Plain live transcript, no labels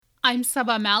I'm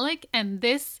Saba Malik, and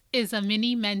this is a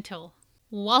mini mental.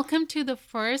 Welcome to the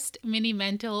first mini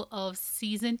mental of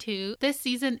season 2. This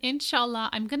season, inshallah,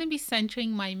 I'm going to be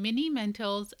centering my mini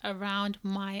mentals around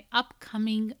my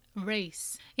upcoming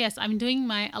race. Yes, I'm doing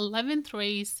my 11th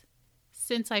race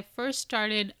since I first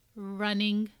started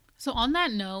running. So, on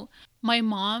that note, my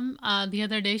mom, the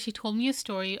other day, she told me a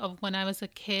story of when I was a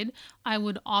kid. I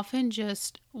would often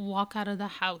just walk out of the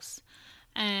house.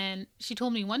 And she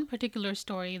told me one particular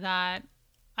story that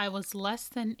I was less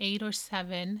than 8 or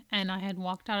 7 and I had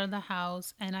walked out of the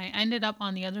house and I ended up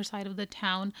on the other side of the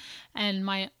town and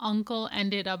my uncle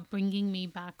ended up bringing me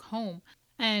back home.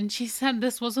 And she said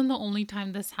this wasn't the only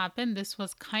time this happened. This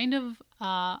was kind of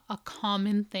a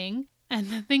common thing. And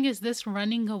the thing is, this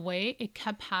running away, it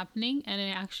kept happening and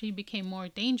it actually became more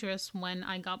dangerous when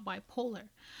I got bipolar.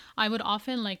 I would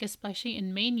often, like, especially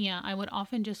in mania, I would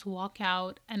often just walk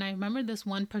out. And I remember this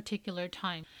one particular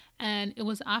time. And it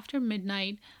was after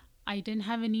midnight. I didn't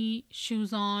have any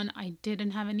shoes on. I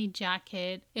didn't have any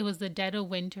jacket. It was the dead of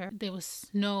winter. There was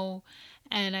snow.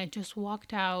 And I just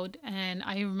walked out. And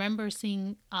I remember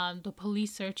seeing the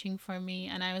police searching for me.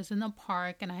 And I was in the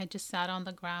park and I had just sat on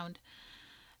the ground.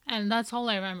 And that's all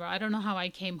I remember. I don't know how I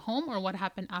came home or what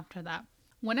happened after that.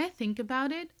 When I think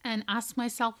about it and ask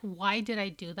myself, why did I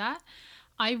do that?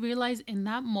 I realized in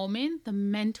that moment, the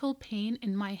mental pain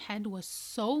in my head was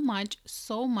so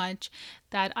much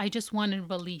that I just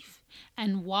wanted relief.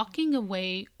 And walking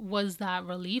away was that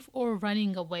relief, or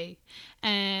running away.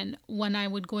 And when I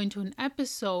would go into an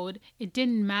episode, it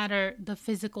didn't matter the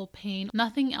physical pain.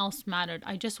 Nothing else mattered.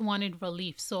 I just wanted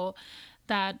relief. So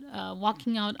that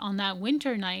walking out on that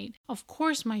winter night, of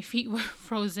course my feet were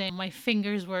frozen, my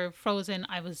fingers were frozen,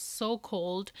 I was so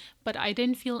cold, but I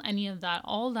didn't feel any of that.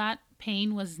 All that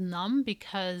pain was numb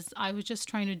because I was just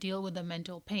trying to deal with the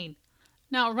mental pain.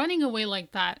 Now, running away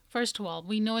like that, first of all,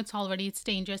 we know it's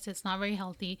dangerous, it's not very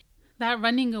healthy. That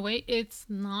running away, it's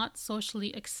not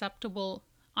socially acceptable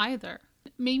either.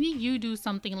 Maybe you do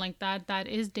something like that that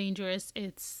is dangerous.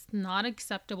 It's not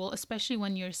acceptable, especially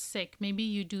when you're sick. Maybe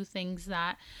you do things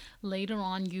that later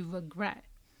on you regret.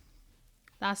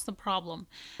 That's the problem.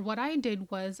 What I did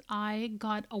was I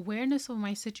got awareness of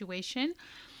my situation.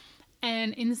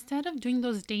 And instead of doing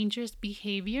those dangerous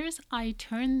behaviors, I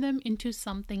turned them into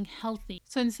something healthy.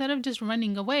 So instead of just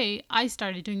running away, I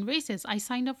started doing races. I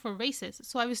signed up for races.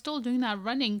 So I was still doing that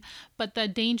running, but the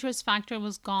dangerous factor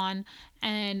was gone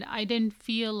and I didn't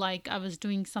feel like I was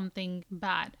doing something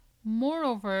bad.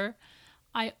 Moreover,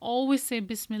 I always say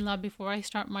Bismillah before I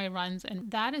start my runs. And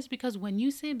that is because when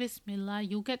you say Bismillah,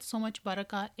 you get so much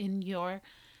barakah in your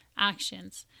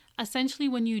actions. Essentially,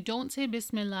 when you don't say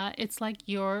Bismillah, it's like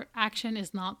your action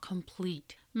is not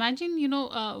complete. Imagine,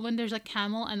 when there's a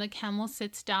camel and the camel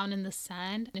sits down in the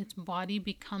sand and its body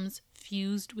becomes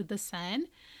fused with the sand.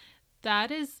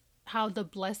 That is how the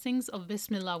blessings of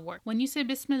Bismillah work. When you say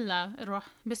Bismillah,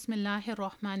 Bismillahir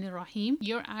Rahmanir Rahim,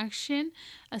 your action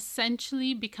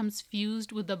essentially becomes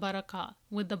fused with the barakah,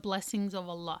 with the blessings of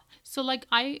Allah. So like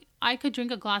I could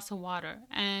drink a glass of water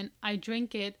and I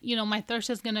drink it, my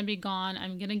thirst is going to be gone.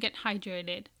 I'm going to get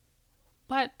hydrated.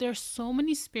 But there's so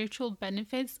many spiritual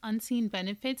benefits, unseen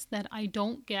benefits that I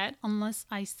don't get unless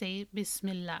I say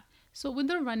Bismillah. So with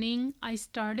the running, I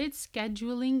started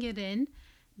scheduling it in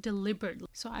deliberately.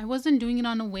 So I wasn't doing it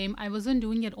on a whim. I wasn't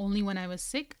doing it only when I was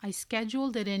sick. I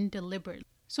scheduled it in deliberately.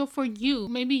 So for you,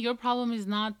 maybe your problem is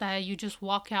not that you just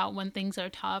walk out when things are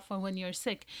tough or when you're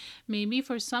sick. Maybe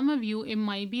for some of you, it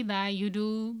might be that you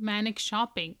do manic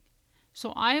shopping.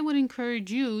 So I would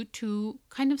encourage you to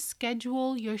kind of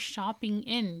schedule your shopping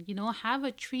in, have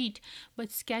a treat, but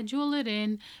schedule it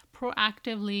in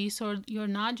proactively so you're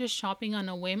not just shopping on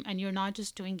a whim and you're not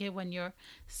just doing it when you're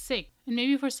sick. And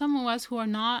maybe for some of us who are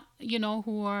not,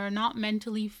 who are not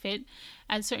mentally fit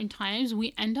at certain times,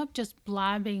 we end up just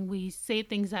blabbing. We say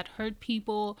things that hurt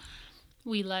people.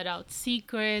 We let out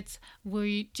secrets.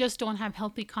 We just don't have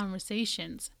healthy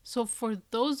conversations. So for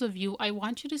those of you, I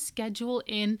want you to schedule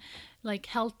in like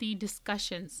healthy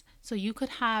discussions. So you could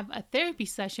have a therapy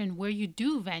session where you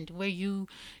do vent, where you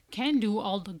can do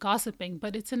all the gossiping,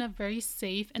 but it's in a very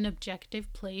safe and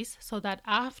objective place so that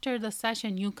after the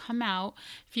session, you come out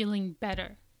feeling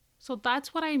better. So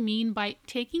that's what I mean by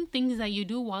taking things that you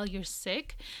do while you're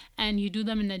sick and you do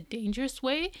them in a dangerous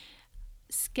way.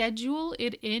 Schedule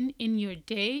it in your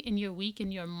day, in your week,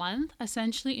 in your month,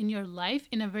 essentially in your life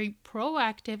in a very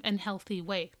proactive and healthy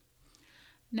way.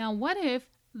 Now, what if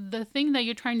the thing that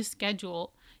you're trying to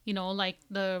schedule, like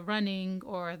the running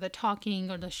or the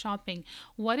talking or the shopping,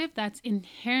 what if that's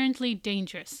inherently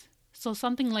dangerous? So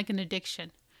something like an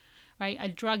addiction, right? A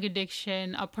drug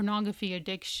addiction, a pornography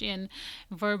addiction,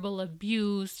 verbal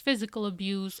abuse, physical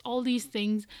abuse, all these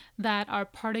things that are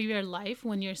part of your life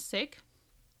when you're sick.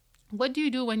 What do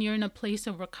you do when you're in a place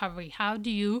of recovery?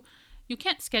 You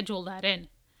can't schedule that in.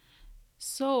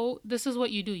 So this is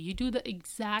what you do. You do the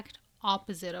exact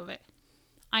opposite of it.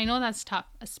 I know that's tough,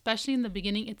 especially in the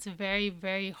beginning. It's very,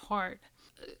 very hard.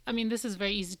 I mean, this is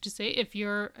very easy to say. If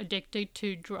you're addicted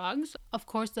to drugs, of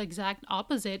course, the exact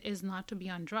opposite is not to be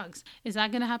on drugs. Is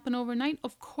that going to happen overnight?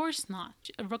 Of course not.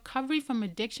 Recovery from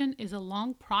addiction is a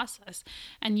long process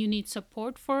and you need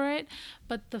support for it.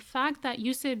 But the fact that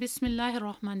you say Bismillahir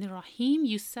Rahmanir Rahim,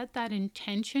 you set that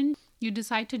intention, you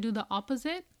decide to do the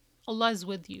opposite, Allah is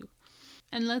with you.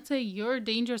 And let's say your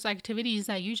dangerous activity is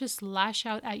that you just lash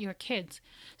out at your kids.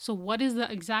 So what is the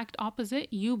exact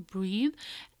opposite? You breathe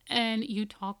and you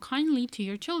talk kindly to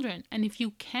your children. And if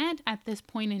you can't at this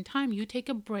point in time, you take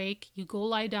a break, you go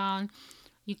lie down,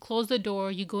 you close the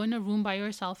door, you go in a room by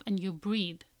yourself and you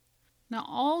breathe. Now,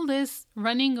 all this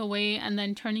running away and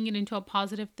then turning it into a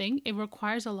positive thing, it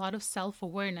requires a lot of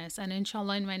self-awareness. And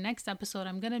inshallah, in my next episode,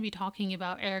 I'm going to be talking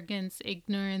about arrogance,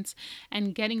 ignorance,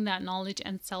 and getting that knowledge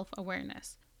and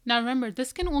self-awareness. Now, remember,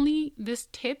 this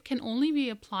tip can only be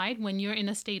applied when you're in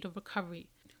a state of recovery.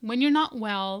 When you're not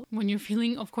well, when you're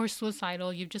feeling, of course,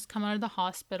 suicidal, you've just come out of the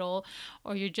hospital,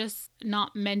 or you're just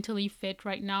not mentally fit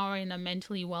right now or in a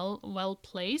mentally well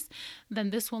place, then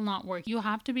this will not work. You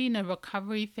have to be in a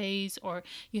recovery phase, or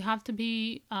you have to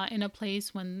be in a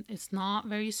place when it's not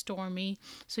very stormy,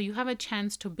 so you have a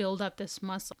chance to build up this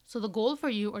muscle. So the goal for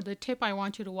you, or the tip I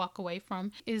want you to walk away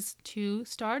from, is to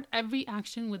start every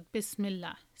action with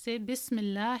Bismillah. Say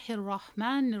Bismillahir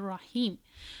Rahmanir Rahim.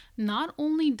 Not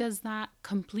only does that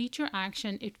complete your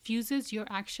action, it fuses your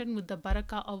action with the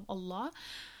barakah of Allah,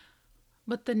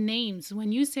 but the names,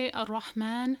 when you say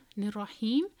Ar-Rahman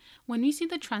Ar-Rahim, when we see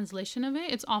the translation of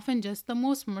it, it's often just the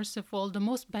most merciful, the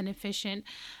most beneficent.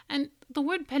 And the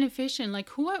word beneficent, like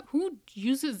who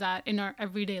uses that in our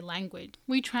everyday language?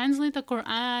 We translate the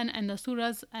Quran and the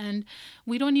surahs and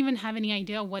we don't even have any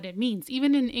idea what it means,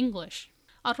 even in English.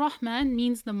 Ar-Rahman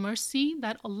means the mercy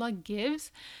that Allah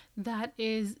gives that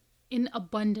is in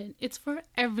abundance. It's for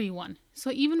everyone. So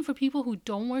even for people who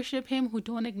don't worship Him, who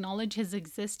don't acknowledge His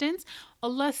existence,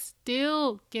 Allah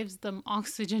still gives them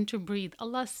oxygen to breathe.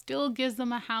 Allah still gives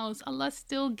them a house. Allah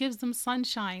still gives them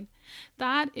sunshine.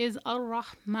 That is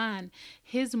Ar-Rahman.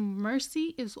 His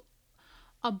mercy is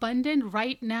abundant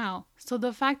right now. So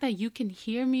the fact that you can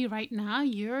hear me right now,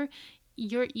 your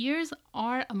ears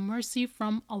are a mercy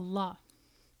from Allah.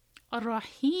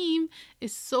 Ar-Rahim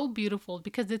is so beautiful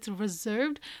because it's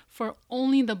reserved for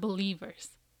only the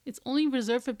believers. It's only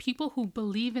reserved for people who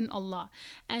believe in Allah.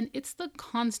 And it's the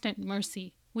constant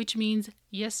mercy, which means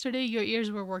yesterday your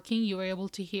ears were working, you were able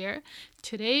to hear.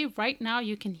 Today, right now,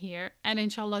 you can hear. And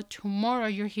inshallah, tomorrow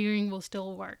your hearing will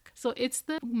still work. So it's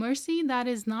the mercy that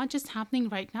is not just happening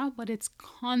right now, but it's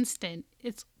constant.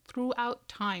 It's throughout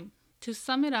time. To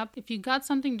sum it up, if you got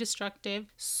something destructive,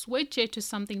 switch it to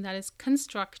something that is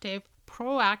constructive,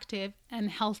 proactive,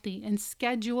 and healthy, and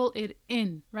schedule it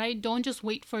in, right? Don't just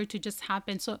wait for it to just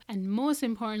happen. And most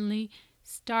importantly,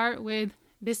 start with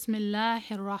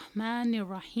Bismillahir Rahmanir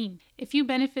Rahim. If you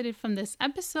benefited from this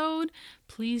episode,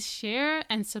 please share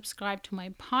and subscribe to my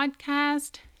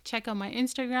podcast. Check out my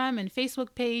Instagram and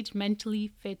Facebook page,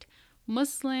 Mentally Fit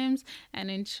Muslims, and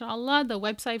inshallah the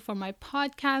website for my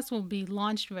podcast will be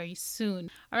launched very soon.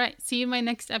 All right, see you in my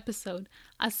next episode.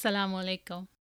 Assalamu alaikum.